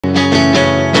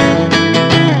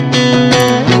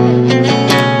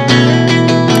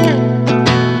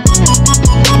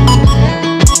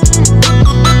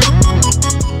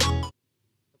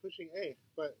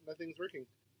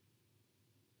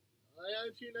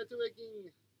Entry not working.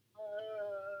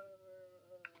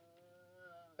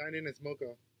 Sign in as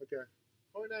Moko. Okay.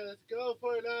 Fortnite, let's go,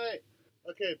 Fortnite.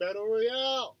 Okay, Battle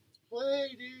Royale. Let's play,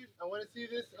 dude. I want to see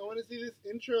this. I want to see this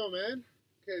intro, man.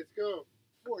 Okay, let's go.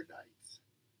 Fortnite.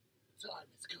 Time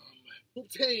has come.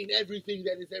 Obtain everything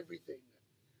that is everything.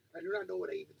 I do not know what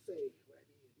I even say. What I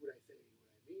mean. What I say.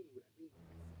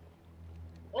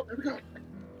 What I mean. What I mean. Oh, there we go.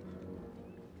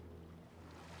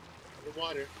 The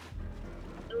water.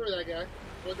 I remember that guy.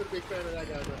 Wasn't a big fan of that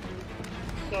guy, but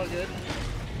it's all good.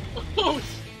 Oh,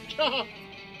 stop!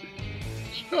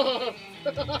 Stop!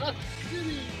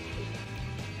 City!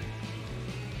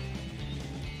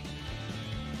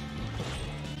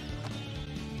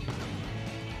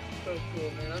 So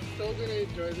cool, man. I'm so gonna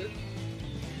enjoy this.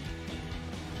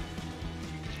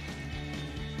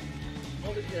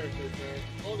 All the characters, man.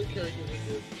 All the characters in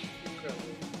this.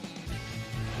 Incredible.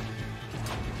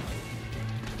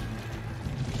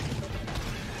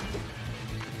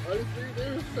 Honestly, they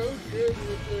were so good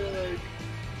with their, like,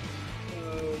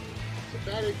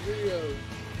 thematic videos.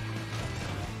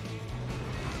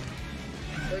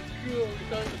 That's cool.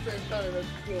 It's all at the same time.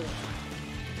 That's cool.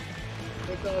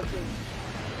 That's awesome.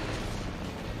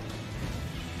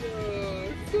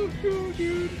 It's so cool,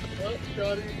 dude. Oh,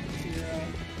 Scotty. Yeah.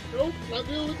 Nope, not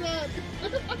dealing with that.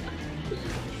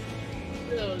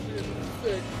 Yeah, dude,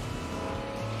 sick.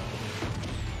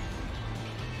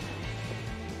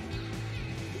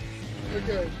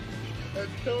 Okay,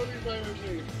 that's totally fine with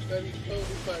me. That is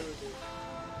totally fine with me.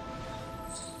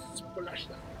 Splash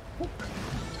down.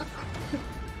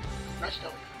 Splash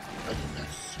down. Like a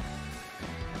mess.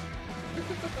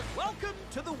 Welcome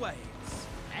to the waves,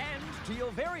 and to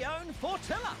your very own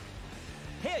Fortilla.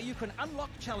 Here you can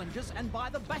unlock challenges and buy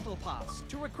the battle pass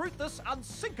to recruit this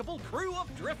unsinkable crew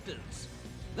of drifters.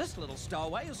 This little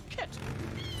stowaway is Kit.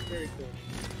 Very cool.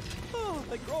 Oh,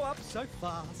 they grow up so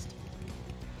fast.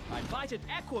 I invited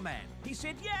Aquaman. He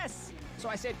said yes. So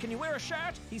I said, can you wear a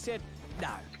shirt? He said,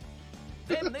 no.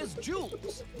 Then there's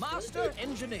Jules, master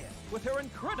engineer, with her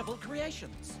incredible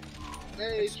creations.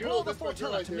 Hey, Explore Jules, the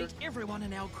Fortilla to meet everyone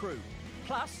in our crew.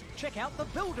 Plus, check out the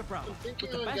Builder Brother.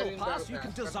 With the Battle Pass, you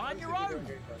can design your own.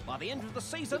 By the end of the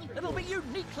season, it'll be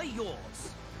uniquely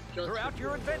yours. Throughout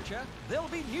your adventure, there'll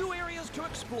be new areas to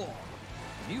explore,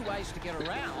 new ways to get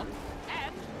around,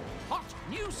 and hot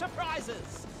new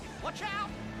surprises. Watch out!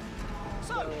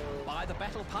 So, buy the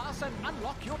Battle Pass and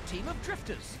unlock your team of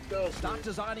drifters. Start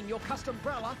designing your custom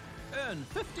umbrella, earn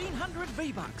 1,500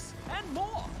 V-Bucks, and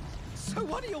more. So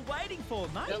what are you waiting for,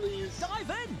 mate? Dive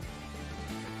in!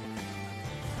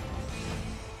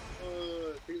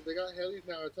 They got helis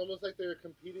now. It's almost like they're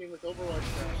competing with Overwatch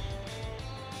now.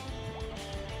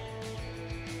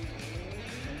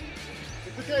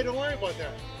 It's okay, don't worry about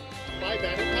that. Buy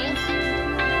Battle Pass.